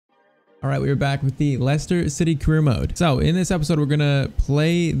All right, we are back with the Leicester City Career Mode. So in this episode, we're gonna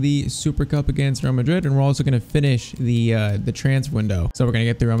play the Super Cup against Real Madrid, and we're also gonna finish the transfer window. So we're gonna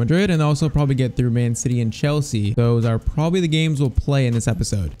get through Real Madrid and also probably get through Man City and Chelsea. Those are probably the games we'll play in this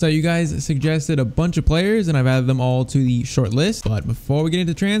episode. So you guys suggested a bunch of players, and I've added them all to the short list. But before we get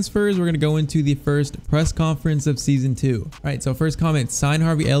into transfers, we're gonna go into the first press conference of season 2. All right, so first comment: sign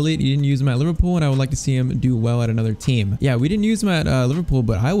Harvey Elliott. You didn't use him at Liverpool, and I would like to see him do well at another team. Yeah, we didn't use him at Liverpool,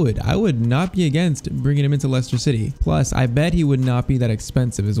 but I would not be against bringing him into Leicester City. Plus, I bet he would not be that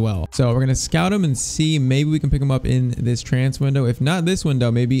expensive as well. So we're going to scout him and see, maybe we can pick him up in this transfer window. If not this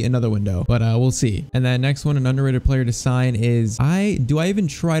window, maybe another window, but we'll see. And then next one, an underrated player to sign is, do I even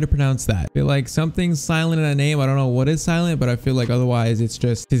try to pronounce that? I feel like something's silent in that name. I don't know what is silent, but I feel like otherwise it's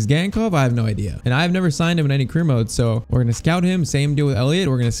just Tyztir. I have no idea. And I've never signed him in any career mode. So we're going to scout him. Same deal with Elliott.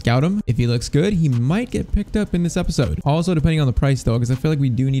 We're going to scout him. If he looks good, he might get picked up in this episode. Also, depending on the price though, because I feel like we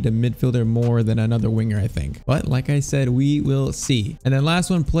do need a midfielder more than another winger, I think. But like I said, we will see. And then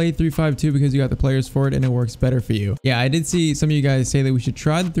last one, play 3-5-2 because you got the players for it and it works better for you. Yeah, I did see some of you guys say that we should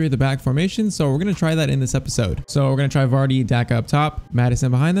try the 3 at the back formation. So we're going to try that in this episode. So we're going to try Vardy, Daka up top,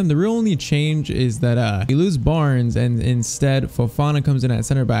 Madison behind them. The real only change is that we lose Barnes and instead Fofana comes in at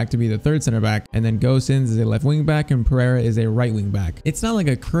center back to be the 3rd center back. And then Gosens is a left wing back and Pereira is a right wing back. It's not like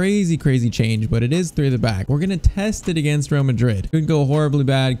a crazy change, but it is 3 at the back. We're going to test it against Real Madrid. Could go horribly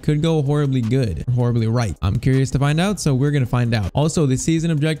bad, could go horribly good, or horribly right. I'm curious to find out, so we're going to find out. Also, the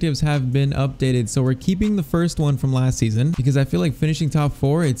season objectives have been updated, so we're keeping the first one from last season because I feel like finishing top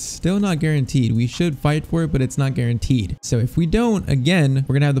 4, it's still not guaranteed. We should fight for it, but it's not guaranteed. So if we don't, again,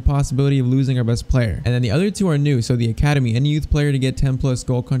 we're going to have the possibility of losing our best player. And then the other 2 are new. So the academy, any youth player to get 10+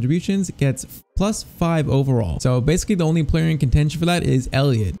 goal contributions gets +5 overall. So basically the only player in contention for that is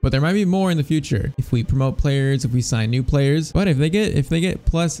Elliott, but there might be more in the future if we promote players, if we sign new players. But if they get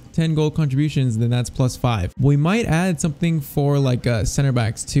 +10 goal contributions, then that's +5. We might add something for like center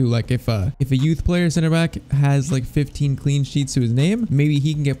backs too. Like if a youth player center back has like 15 clean sheets to his name, maybe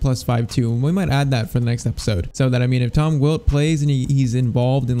he can get +5 too. And we might add that for the next episode. So that, I mean, if Tom Wilt plays and he's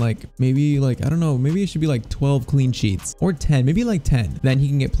involved in maybe I don't know, maybe it should be like 12 clean sheets or 10, maybe like 10, then he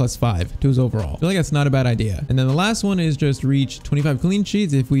can get +5 to his overall. I feel like that's not a bad idea. And then the last one is just reach 25 clean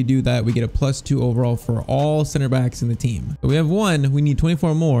sheets. If we do that, we get a +2 overall for all center backs in the team. So we have 1, we need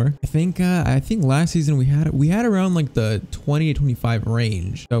 24 more. I think last season we had around like the 20 to 25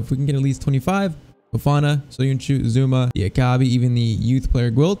 range. So if we can get at least 25, Fofana, Soyuncu, Zuma, the Akabi, even the youth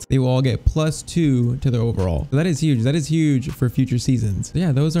player Gwilt, they will all get +2 to their overall. So that is huge. That is huge for future seasons. So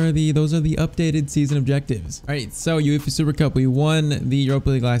yeah, those are the updated season objectives. All right, so UEFA Super Cup, we won the Europa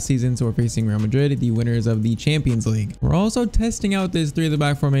League last season, so we're facing Real Madrid, the winners of the Champions League. We're also testing out this 3 at the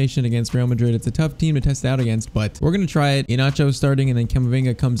back formation against Real Madrid. It's a tough team to test out against, but we're gonna try it. Iheanacho starting, and then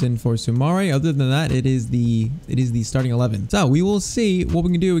Camavinga comes in for Soumare. Other than that, it is the starting 11. So we will see what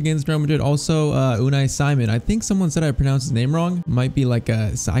we can do against Real Madrid. Also, Unai Simon. I think someone said I pronounced his name wrong. Might be like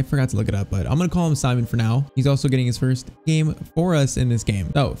I forgot to look it up, but I'm gonna call him Simon for now. He's also getting his first game for us in this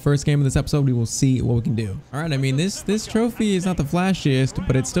game. So first game of this episode, we will see what we can do. All right, I mean, this trophy is not the flashiest,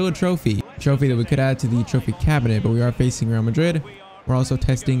 but it's still a trophy that we could add to the trophy cabinet. But we are facing Real Madrid. We're also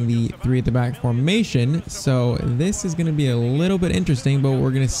testing the 3 at the back formation. So this is going to be a little bit interesting, but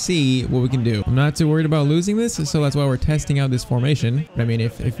we're going to see what we can do. I'm not too worried about losing this, so that's why we're testing out this formation. But I mean,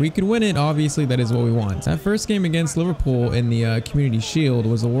 if we could win it, obviously that is what we want. That first game against Liverpool in the Community Shield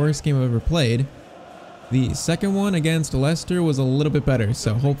was the worst game I've ever played. The second one against Leicester was a little bit better,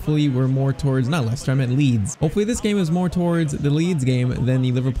 so hopefully we're more towards, not Leicester, I meant Leeds. Hopefully this game is more towards the Leeds game than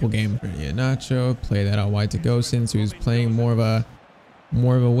the Liverpool game. Iheanacho, play that out wide to Gosens, who's playing more of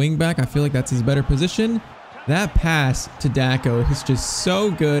a wing back. I feel like that's his better position. That pass to Daka is just so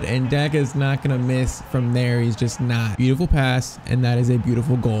good, and Daka is not going to miss from there. He's just not. Beautiful pass, and that is a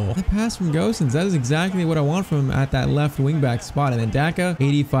beautiful goal. That pass from Gosens, that is exactly what I want from him at that left wing back spot. And then Daka,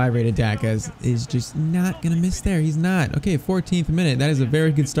 85 rated Daka is just not going to miss there. He's not. Okay, 14th minute. That is a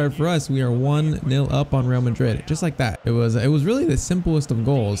very good start for us. We are 1-0 up on Real Madrid. Just like that. It was really the simplest of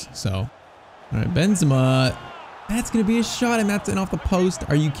goals. So, all right, Benzema. That's going to be a shot, and that's in off the post.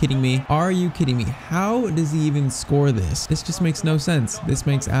 Are you kidding me? Are you kidding me? How does he even score this? This just makes no sense. This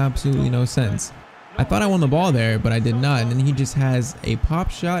makes absolutely no sense. I thought I won the ball there, but I did not. And then he just has a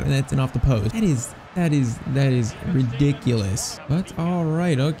pop shot, and that's in off the post. That is ridiculous. But all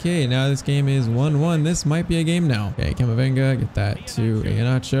right, okay. Now this game is 1-1. This might be a game now. Okay, Camavinga, get that to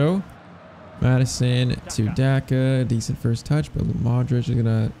Iheanacho. Madison to Daka. Decent first touch, but Modric is going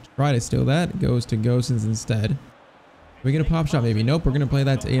to try to steal that. It goes to Gosens instead. We get a pop shot maybe. Nope, we're going to play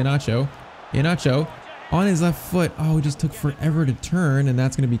that to Iheanacho. Iheanacho on his left foot. Oh, it just took forever to turn, and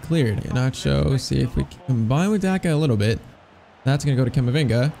that's going to be cleared. Nacho, see if we can combine with Daka a little bit. That's going to go to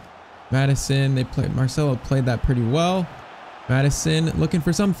Camavinga. Madison, Marcelo played that pretty well. Madison looking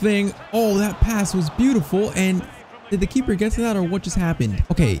for something. Oh, that pass was beautiful. And did the keeper get to that, or what just happened?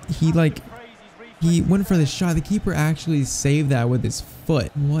 Okay, he went for the shot. The keeper actually saved that with his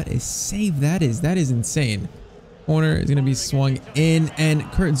foot. What a save that is. That is insane. Corner is going to be swung in, and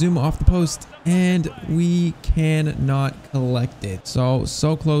Kurt Zouma off the post, and we cannot collect it. So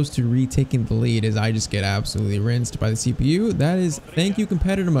close to retaking the lead as I just get absolutely rinsed by the CPU. That is thank you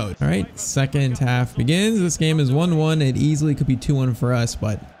competitor mode. All right, second half begins. This game is 1-1. It easily could be 2-1 for us,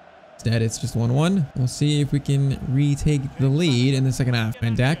 but instead it's just 1-1. We'll see if we can retake the lead in the second half.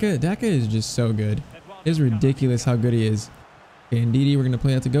 And Daka is just so good. It's ridiculous how good he is. Okay, Ndidi, we're going to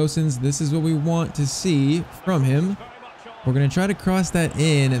play that to Gosens. This is what we want to see from him. We're going to try to cross that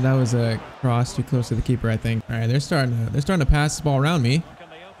in, and that was a cross too close to the keeper, I think. All right, they're starting to pass the ball around me,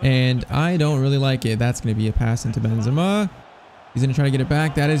 and I don't really like it. That's going to be a pass into Benzema. He's going to try to get it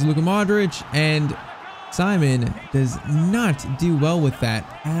back. That is Luka Modric, and Simon does not do well with that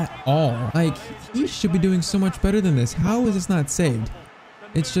at all. Like, he should be doing so much better than this. How is this not saved?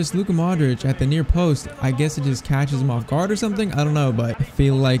 It's just Luka Modric at the near post. I guess it just catches him off guard or something. I don't know, but I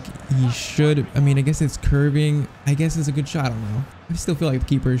feel like he should. I mean, I guess it's curving. I guess it's a good shot. I don't know. I still feel like the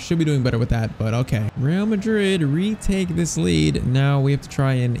keeper should be doing better with that, but okay. Real Madrid retake this lead. Now we have to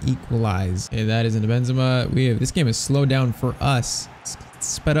try and equalize. Okay, that is into Benzema. This game is slowed down for us. It's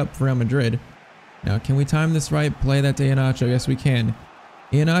sped up for Real Madrid. Now, can we time this right? Play that to Iheanacho. Yes, we can.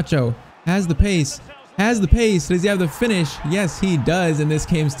 Iheanacho has the pace. Does he have the finish? Yes, he does, and this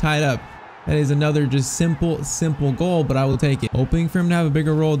game's tied up. That is another just simple goal, but I will take it. Hoping for him to have a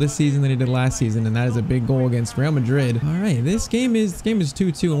bigger role this season than he did last season, and that is a big goal against Real Madrid. All right, this game is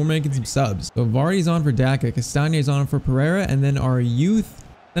 2-2, and we're making some subs. So Vardy's on for Daka, Castagne is on for Pereira, and then our youth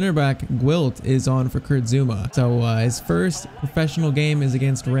center back Gwilt is on for Kurt Zouma. So his first professional game is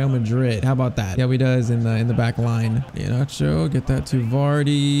against Real Madrid. How about that? Yeah, he does in the back line. Nacho, get that to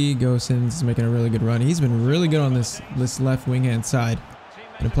Vardy. Gosens is making a really good run. He's been really good on this left wing hand side.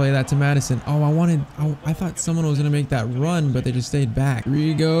 Gonna play that to Madison. Oh, I thought someone was gonna make that run, but they just stayed back.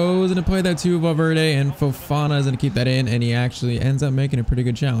 Rigo is gonna play that to Valverde, and Fofana is gonna keep that in, and he actually ends up making a pretty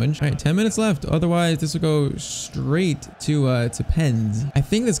good challenge. All right, 10 minutes left. Otherwise, this will go straight to pens. I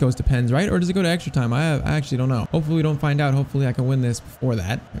think this goes to pens, right? Or does it go to extra time? I actually don't know. Hopefully, we don't find out. Hopefully, I can win this before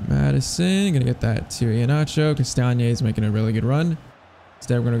that. Madison, gonna get that to Iheanacho. Castagne is making a really good run.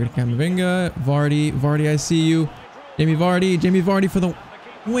 Instead, we're gonna go to Camavinga. Vardy, I see you. Jamie Vardy for the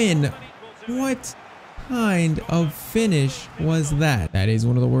win. What kind of finish was that? That is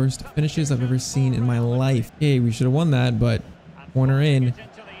one of the worst finishes I've ever seen in my life. Okay, we should have won that, but corner in.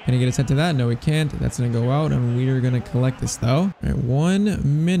 Can I get a set to that? No, we can't. That's going to go out, and we are going to collect this, though. All right,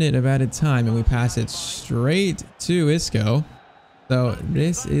 1 minute of added time, and we pass it straight to Isco. So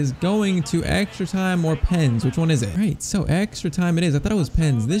this is going to extra time or pens. Which one is it? Right, so extra time it is. I thought it was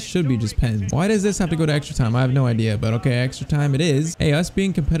pens. This should be just pens. Why does this have to go to extra time? I have no idea, but okay, extra time it is. Hey, us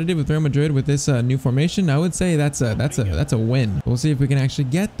being competitive with Real Madrid with this new formation, I would say that's a win. We'll see if we can actually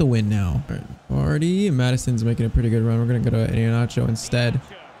get the win now. All right, Vardy, Madison's making a pretty good run. We're gonna go to Iheanacho instead.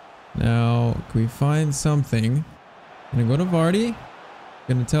 Now, can we find something? I'm gonna go to Vardy.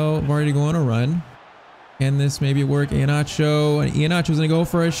 Gonna tell Vardy to go on a run. Can this maybe work? Iheanacho, and Iheanacho's gonna go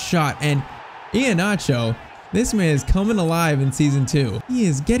for a shot, and Iheanacho, this man is coming alive in season 2. He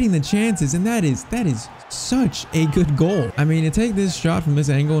is getting the chances, and that is such a good goal. I mean, to take this shot from this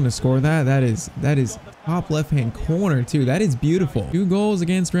angle and to score that is top left-hand corner too. That is beautiful. 2 goals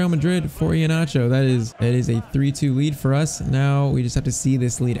against Real Madrid for Iheanacho. That is a 3-2 lead for us. Now we just have to see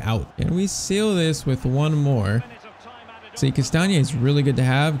this lead out. And we seal this with one more. See, Castagne is really good to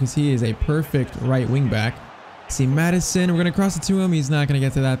have because he is a perfect right wing back. See, Madison, we're going to cross it to him. He's not going to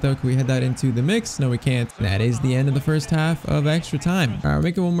get to that, though. Can we head that into the mix? No, we can't. That is the end of the first half of extra time. All right, we're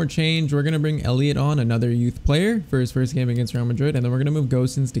making one more change. We're going to bring Elliot on, another youth player, for his first game against Real Madrid. And then we're going to move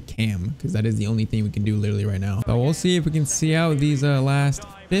Gosens to Cam because that is the only thing we can do literally right now. So we'll see if we can see out these last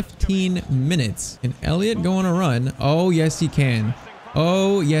 15 minutes. Can Elliot go on a run? Oh, yes, he can.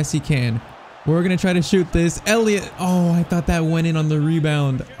 Oh, yes, he can. We're going to try to shoot this. Elliot. Oh, I thought that went in on the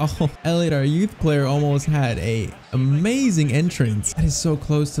rebound. Oh, Elliot, our youth player, almost had a amazing entrance. That is so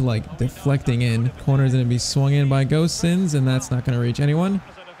close to like deflecting in. Corner is going to be swung in by Gosens, and that's not going to reach anyone.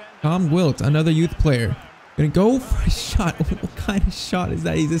 Tom Gwilt, another youth player. Going to go for a shot. What kind of shot is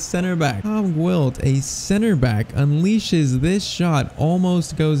that? He's a center back. Tom Gwilt, a center back, unleashes this shot.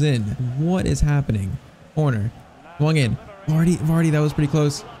 Almost goes in. What is happening? Corner. Swung in. Vardy, that was pretty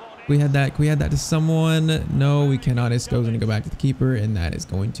close. we had that? Can we add that to someone? No, we cannot. Isco's going to go back to the keeper, and that is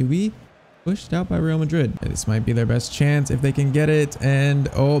going to be pushed out by Real Madrid. This might be their best chance if they can get it. And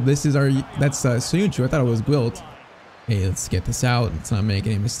oh, this is that's Soyuncu. I thought it was Gwilt. Hey, let's get this out. Let's not make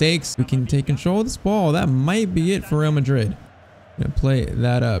any mistakes. We can take control of this ball. That might be it for Real Madrid. I'm gonna play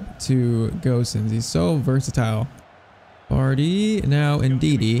that up to Gosens. He's so versatile. Vardy, now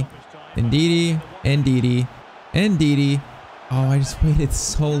Ndidi. Ndidi. Oh, I just waited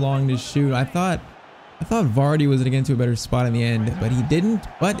so long to shoot. I thought Vardy was going to get into a better spot in the end, but he didn't.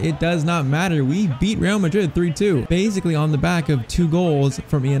 But it does not matter. We beat Real Madrid 3-2, basically on the back of 2 goals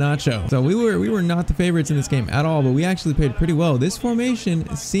from Iheanacho. So we were not the favorites in this game at all, but we actually played pretty well. This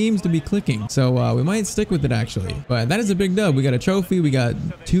formation seems to be clicking, so we might stick with it actually. But that is a big dub. We got a trophy. We got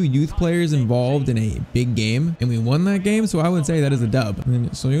 2 youth players involved in a big game, and we won that game. So I would say that is a dub. And then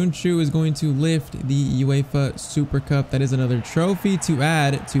Soyuncu is going to lift the UEFA Super Cup. That is another trophy to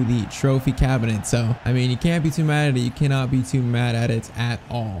add to the trophy cabinet. So I mean, you can't be too mad at it. You cannot be too mad at it at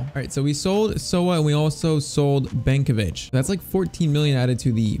all. All right, so we sold Soa and we also sold Benkovic. That's like 14 million added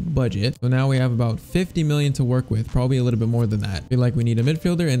to the budget. So now we have about 50 million to work with, probably a little bit more than that. I feel like we need a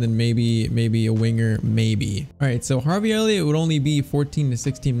midfielder and then maybe a winger, maybe. All right, so Harvey Elliott would only be 14 to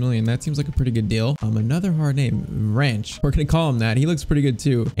 16 million. That seems like a pretty good deal. Another hard name, Ranch. We're gonna call him that. He looks pretty good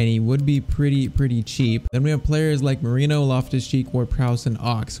too, and he would be pretty cheap. Then we have players like Marino, Loftus-Cheek, Ward-Prowse, and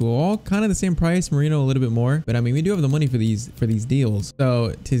Ox, who are all kind of the same price. Marino a little bit more, but I mean, we do have the money for these deals.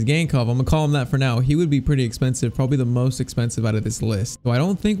 So Tizgankov, I'm gonna call him that for now. He would be pretty expensive, probably the most expensive out of this list. So I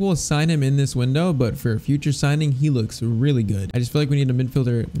don't think we'll sign him in this window, but for future signing, he looks really good. I just feel like we need a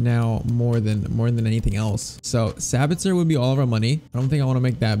midfielder now more than anything else. So Sabitzer would be all of our money. I don't think I want to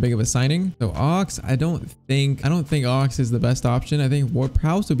make that big of a signing. So Ox, I don't think Ox is the best option. I think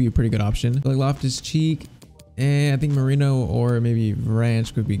Ward-Prowse would be a pretty good option. Like Loftus-Cheek. And I think Marino or maybe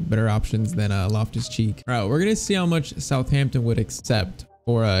Ranch could be better options than Loftus-Cheek. All right, we're gonna see how much Southampton would accept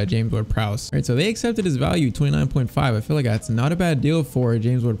for James Ward-Prowse. All right, so they accepted his value, 29.5. I feel like that's not a bad deal for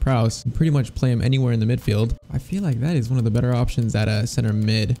James Ward-Prowse. You pretty much play him anywhere in the midfield. I feel like that is one of the better options at center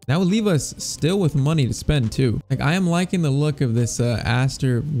mid. That would leave us still with money to spend too. Like, I am liking the look of this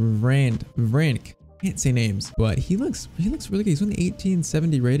Aster Vrank. Can't say names, but he looks really good. He's only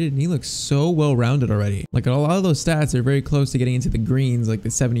 1870 rated and he looks so well rounded already. Like, a lot of those stats are very close to getting into the greens, like the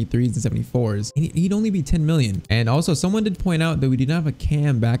 73s and 74s. And he'd only be 10 million. And also someone did point out that we did not have a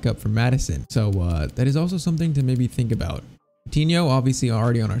cam backup for Madison. So that is also something to maybe think about. Coutinho, obviously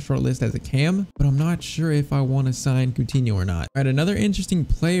already on our short list as a cam, but I'm not sure if I want to sign Coutinho or not. All right, another interesting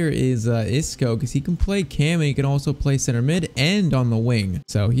player is Isco, because he can play cam and he can also play center mid and on the wing.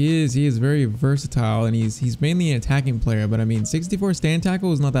 So he is very versatile, and he's mainly an attacking player, but I mean 64 stand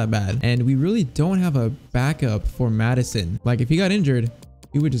tackle is not that bad. And we really don't have a backup for Madison. Like, if he got injured,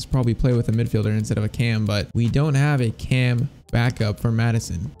 we would just probably play with a midfielder instead of a cam, but we don't have a cam backup for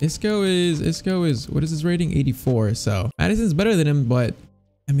Madison. Isco is what is his rating? 84. So Madison's better than him, but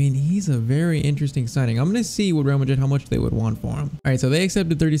I mean, he's a very interesting signing. I'm gonna see what Real Madrid, how much they would want for him. All right, so they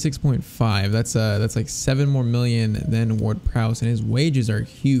accepted 36.5. That's like 7 more million than Ward-Prowse, and his wages are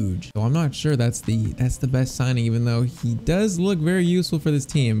huge. So I'm not sure that's the best signing, even though he does look very useful for this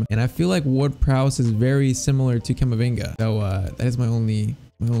team. And I feel like Ward-Prowse is very similar to Camavinga. So that is my only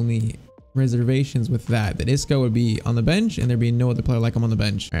reservations with that Isco would be on the bench and there'd be no other player like him on the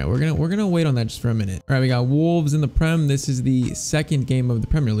bench. All right, we're gonna wait on that just for a minute. All right, we got Wolves in the Prem. This is the second game of the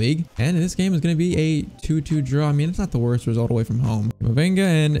Premier League, and this game is gonna be a 2-2 draw. I mean, it's not the worst result away from home. Mavinga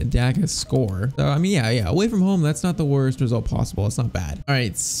and Daka score. So I mean, yeah, away from home, that's not the worst result possible. It's not bad. All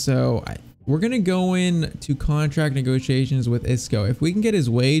right, so we're going to go into contract negotiations with Isco. If we can get his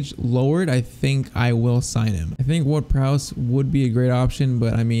wage lowered, I think I will sign him. I think Ward-Prowse would be a great option,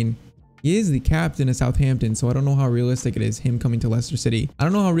 but I mean, he is the captain of Southampton, so I don't know how realistic it is him coming to Leicester City. I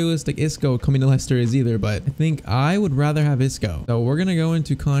don't know how realistic Isco coming to Leicester is either, but I think I would rather have Isco. So we're going to go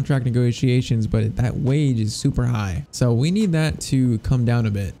into contract negotiations, but that wage is super high. So we need that to come down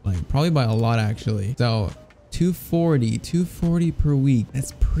a bit, like probably by a lot actually. So 240 per week.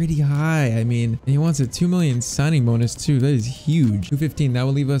 That's pretty high. I mean, he wants a 2 million signing bonus too. That is huge. 215. That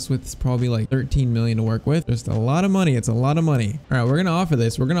will leave us with probably like 13 million to work with. Just a lot of money. It's a lot of money. All right, we're gonna offer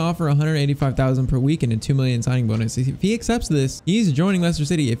this. We're gonna offer 185,000 per week and a 2 million signing bonus. If he accepts this, he's joining Leicester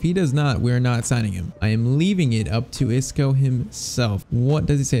City. If he does not, we're not signing him. I am leaving it up to Isco himself. What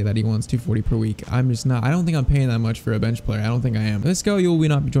does he say that he wants? 240 per week. I'm just not. I don't think I'm paying that much for a bench player. I don't think I am. Isco, you will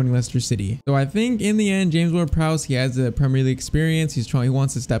not be joining Leicester City. So I think in the end, James Ward-Prowse, he has a Premier League experience. He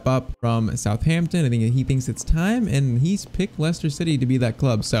wants to step up from Southampton. I think he thinks it's time, and he's picked Leicester City to be that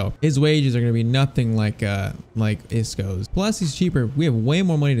club. So his wages are going to be nothing like Isco's. Plus, he's cheaper. We have way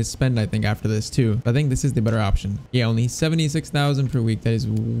more money to spend, I think, after this too. I think this is the better option. Yeah, only 76,000 per week. That is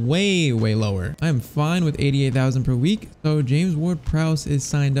way lower. I'm fine with 88,000 per week. So James Ward-Prowse is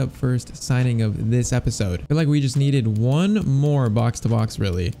signed up first signing of this episode. I feel like we just needed one more box to box,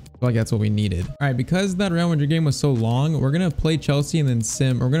 really. I feel like that's what we needed. All right, because that Real Madrid game was so long, we're gonna play Chelsea and then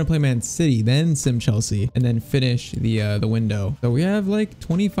sim. Or we're gonna play Man City, then sim Chelsea, and then finish the window. So we have like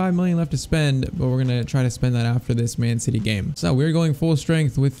 25 million left to spend, but we're gonna try to spend that after this Man City game. So we're going full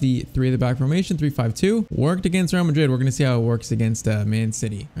strength with the 3 at the back formation, 3-5-2. Worked against Real Madrid. We're gonna see how it works against Man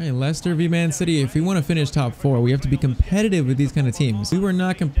City. All right, Leicester v Man City. If we want to finish top 4, we have to be competitive with these kind of teams. We were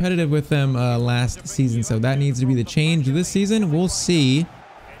not competitive with them last season, so that needs to be the change this season. We'll see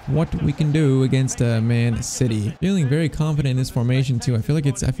what we can do against Man City. Feeling very confident in this formation too. I feel like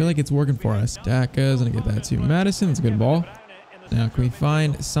it's working for us. Daka's gonna get that to Madison. It's a good ball. Now can we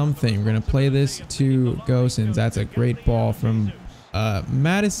find something? We're gonna play this to Gosens. That's a great ball from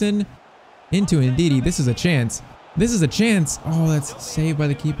Madison into Ndidi. This is a chance. This is a chance. Oh, that's saved by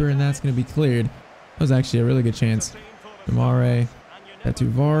the keeper, and that's gonna be cleared. That was actually a really good chance. Demare. That to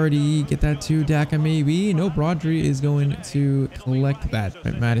Vardy, get that to Daka maybe. Nope, Rodri is going to collect that.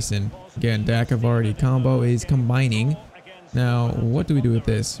 Right, Madison. Again, Daka Vardy combo is combining. Now, what do we do with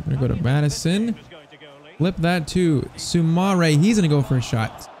this? We're going to go to Madison. Flip that to Sumare. He's going to go for a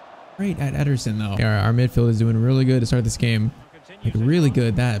shot. Great at Ederson, though. Yeah, our midfield is doing really good to start this game. Like, really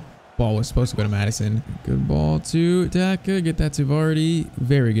good. That ball was supposed to go to Madison. Good ball to Daka. Get that to Vardy.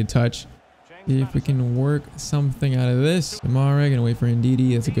 Very good touch. See if we can work something out of this. Demare gonna wait for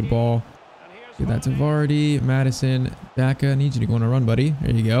Ndidi. That's a good ball. Get that to Vardy. Madison. Daka, need you to go on a run, buddy.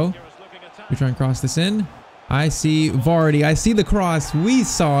 There you go. We try and cross this in. I see Vardy. I see the cross. We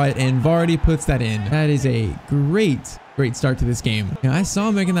saw it, and Vardy puts that in. That is a great start to this game. Yeah, I saw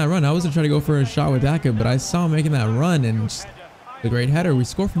him making that run. I wasn't trying to go for a shot with Daka, but I saw him making that run, and just the great header. We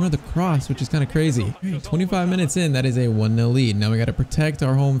score from another cross, which is kind of crazy. 25 minutes in, that is a 1-0 lead. Now we got to protect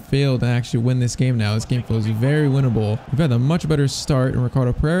our home field and actually win this game now. This game feels very winnable. We've had a much better start, and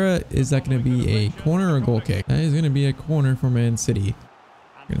Ricardo Pereira, is that going to be a corner or a goal kick? That is going to be a corner for Man City.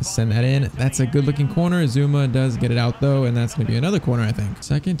 We're going to send that in. That's a good looking corner. Zuma does get it out though, and that's going to be another corner, I think.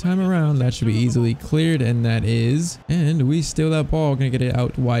 Second time around, that should be easily cleared, and that is. And we steal that ball. We're going to get it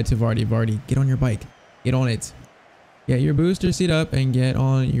out wide to Vardy. Vardy, get on your bike. Get on it. Get your booster seat up and get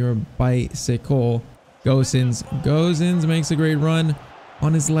on your bicycle. Gosens makes a great run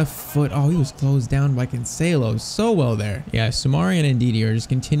on his left foot. Oh, he was closed down by Cancelo so well there. Yeah, Sumari and Ndidi are just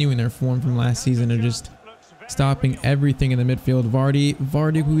continuing their form from last season of just stopping everything in the midfield. Vardy,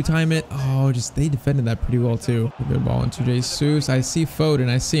 can we time it? Oh, they defended that pretty well too. Good ball into Jesus. I see Foden.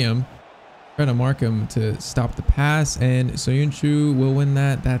 I see him. Trying to mark him to stop the pass, and Soyuncu will win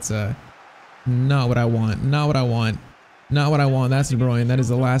that. That's not what I want. Not what I want. Not what I want. That's De Bruyne. That is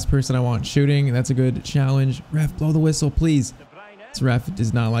the last person I want shooting. That's a good challenge. Ref, blow the whistle, please. This ref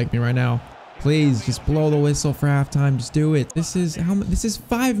does not like me right now. Please, just blow the whistle for halftime. Just do it. This is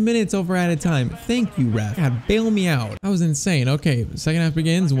 5 minutes over added time. Thank you, ref. God, bail me out. That was insane. Okay, second half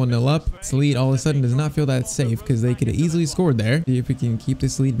begins. 1-0 up. This lead all of a sudden does not feel that safe because they could have easily scored there. See if we can keep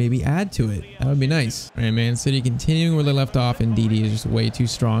this lead, maybe add to it. That would be nice. All right, Man City continuing where they left off, and Ndidi is just way too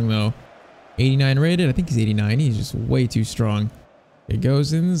strong though. 89 rated. I think he's 89. He's just way too strong. Okay,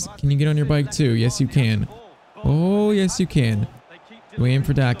 Gosens. Can you get on your bike too? Yes, you can. Oh, yes, you can. We aim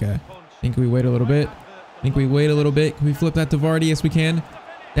for Daka. Think we wait a little bit. Can we flip that to Vardy? Yes, we can.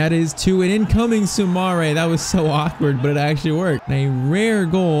 That is to an incoming Sumare. That was so awkward, but it actually worked. And a rare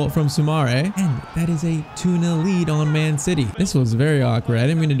goal from Sumare. And that is a 2-0 lead on Man City. This was very awkward. I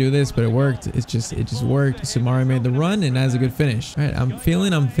didn't mean to do this, but it worked. It just worked. Sumare made the run, and that's a good finish. All right, I'm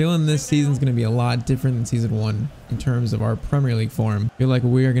feeling this season's going to be a lot different than season 1 in terms of our Premier League form. I feel like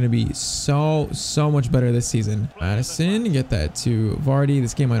we are going to be so much better this season. Madison, get that to Vardy.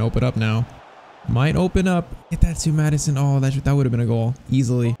 This game might open up now. Might open up. Get that to Madison. Oh, that would have been a goal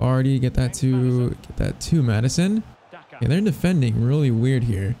easily. Vardy, get that to Madison. Yeah, they're defending really weird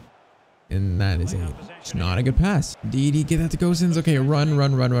here, and that is it's not a good pass. Ndidi, get that to Gosens. Okay, run.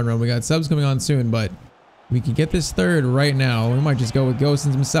 We got subs coming on soon, but we can get this third right now. We might just go with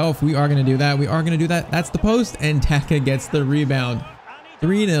Gosens himself. We are gonna do that. That's the post, and Taka gets the rebound.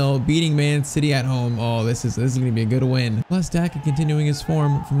 3-0, beating Man City at home. Oh, this is going to be a good win. Plus, Daka continuing his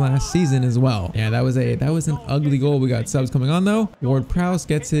form from last season as well. Yeah, that was an ugly goal. We got subs coming on though. Ward-Prowse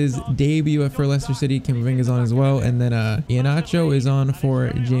gets his debut for Leicester City. Camavinga's on as well, and then Iheanacho is on for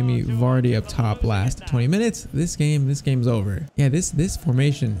Jamie Vardy up top. Last 20 minutes. This game's over. Yeah, this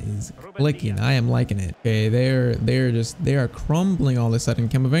formation is clicking. I am liking it. Okay, they are crumbling all of a sudden.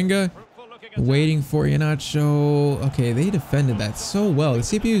 Camavinga waiting for Iheanacho. Okay, they defended that so well. The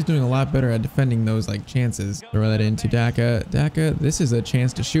CPU is doing a lot better at defending those like chances. Throw that into Daka. Daka, this is a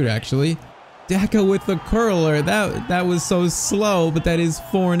chance to shoot actually. Daka with the curler. That was so slow, but that is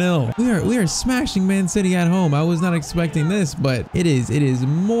 4-0. We are smashing Man City at home. I was not expecting this, but it is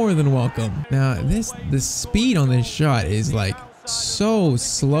more than welcome. Now the speed on this shot is like so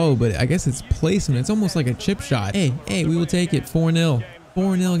slow, but I guess it's placement. It's almost like a chip shot. Hey, we will take it. 4-0.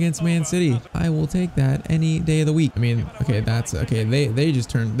 4-0 against Man City. I will take that any day of the week. I mean, okay, that's okay. They've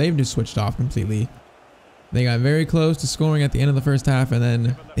just switched off completely. They got very close to scoring at the end of the first half, and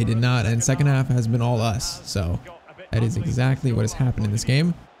then they did not. And second half has been all us. So that is exactly what has happened in this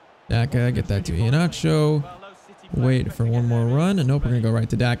game. Daka, get that to Iheanacho. Wait for one more run. Nope, we're gonna go right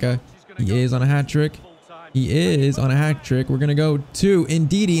to Daka. He is on a hat trick. We're gonna go to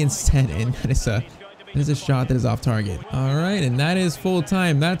Ndidi instead, and that is a shot that is off target. All right, and that is full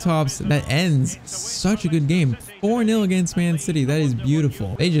time. That ends such a good game. 4-0 against Man City. That is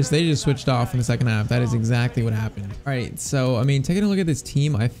beautiful. They just switched off in the second half. That is exactly what happened. All right, so I mean, taking a look at this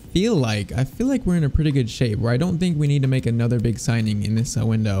team, I feel like we're in a pretty good shape where I don't think we need to make another big signing in this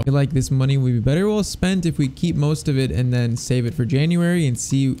window. I feel like this money would be better well spent if we keep most of it and then save it for January and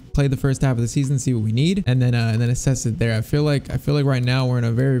play the first half of the season, see what we need, and then assess it there. I feel like right now we're in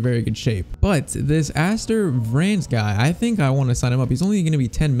a very, very good shape. But this Astor Vrans guy, I think I want to sign him up. He's only going to be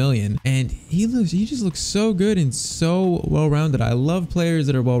 10 million, and he just looks so good and so well-rounded. I love players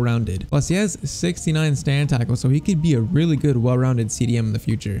that are well-rounded. Plus, he has 69 stand tackles, so he could be a really good well-rounded CDM in the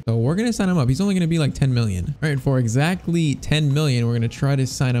future. So we're going to sign him up. He's only going to be like 10 million. All right, for exactly 10 million, we're going to try to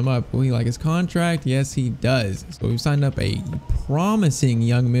sign him up. Will he like his contract? Yes, he does. So we've signed up a promising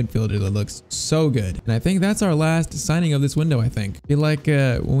young midfielder that looks so good. And I think that's our last signing of this window, I think. I feel like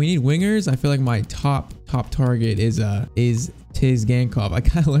when we need wingers, I feel like my top target is Tizgankov. I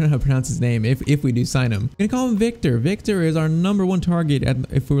gotta learn how to pronounce his name if we do sign him. I'm gonna call him Victor. Victor is our #1 target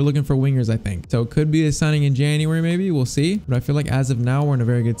if we were looking for wingers, I think. So it could be a signing in January, maybe. We'll see. But I feel like as of now, we're in a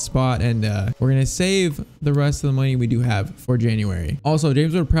very good spot, and we're gonna save the rest of the money we do have for January. Also,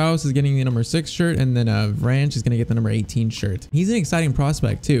 James Ward-Prowse is getting the #6 shirt, and then Vranch is gonna get the #18 shirt. He's an exciting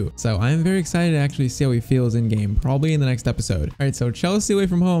prospect too. So I'm very excited to actually see how he feels in game, probably in the next episode. All right, so Chelsea away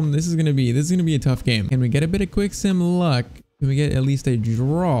from home. This is gonna be a tough game. Can we get a bit of quick sim luck? Can we get at least a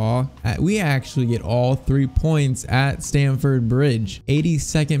draw? We actually get all 3 points at Stamford Bridge.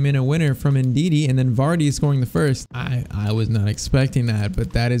 82nd minute winner from Ndidi, and then Vardy scoring the first. I was not expecting that,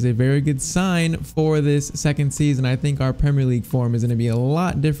 but that is a very good sign for this second season. I think our Premier League form is going to be a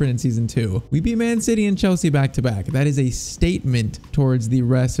lot different in season 2. We beat Man City and Chelsea back to back. That is a statement towards the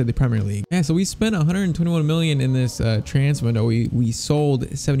rest of the Premier League. Yeah, so we spent 121 million in this transfer window. We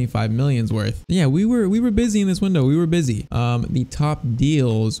sold 75 million's worth. Yeah, we were busy in this window. We were busy. The top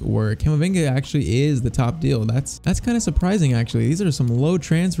deals were Camavinga actually is the top deal. That's kind of surprising actually. These are some low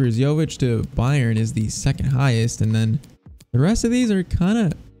transfers. Jovic to Bayern is the second highest, and then the rest of these are kind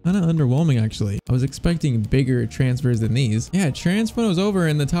of underwhelming actually. I was expecting bigger transfers than these. Yeah, transfer was over,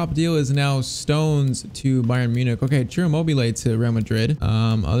 and the top deal is now Stones to Bayern Munich. Okay, Immobile to Real Madrid.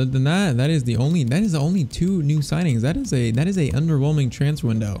 Other than that, that is the only 2 new signings. That is a underwhelming transfer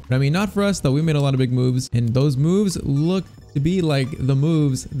window. But I mean, not for us though. We made a lot of big moves, and those moves look to be like the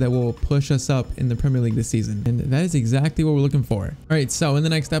moves that will push us up in the Premier League this season. And that is exactly what we're looking for. All right, so in the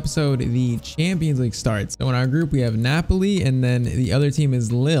next episode, the Champions League starts. So in our group, we have Napoli, and then the other team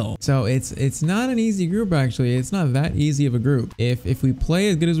is Lille. So it's not an easy group, actually. It's not that easy of a group. If we play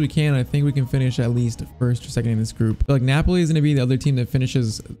as good as we can, I think we can finish at least first or second in this group. But like Napoli is going to be the other team that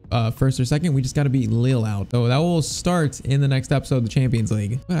finishes first or second. We just got to beat Lille out. So that will start in the next episode of the Champions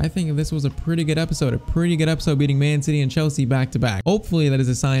League. But I think this was a pretty good episode. beating Man City and Chelsea back to back. Hopefully that is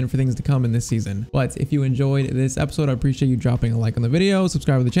a sign for things to come in this season. But if you enjoyed this episode, I appreciate you dropping a like on the video,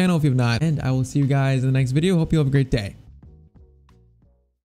 subscribe to the channel if you have not, and I will see you guys in the next video. Hope you have a great day.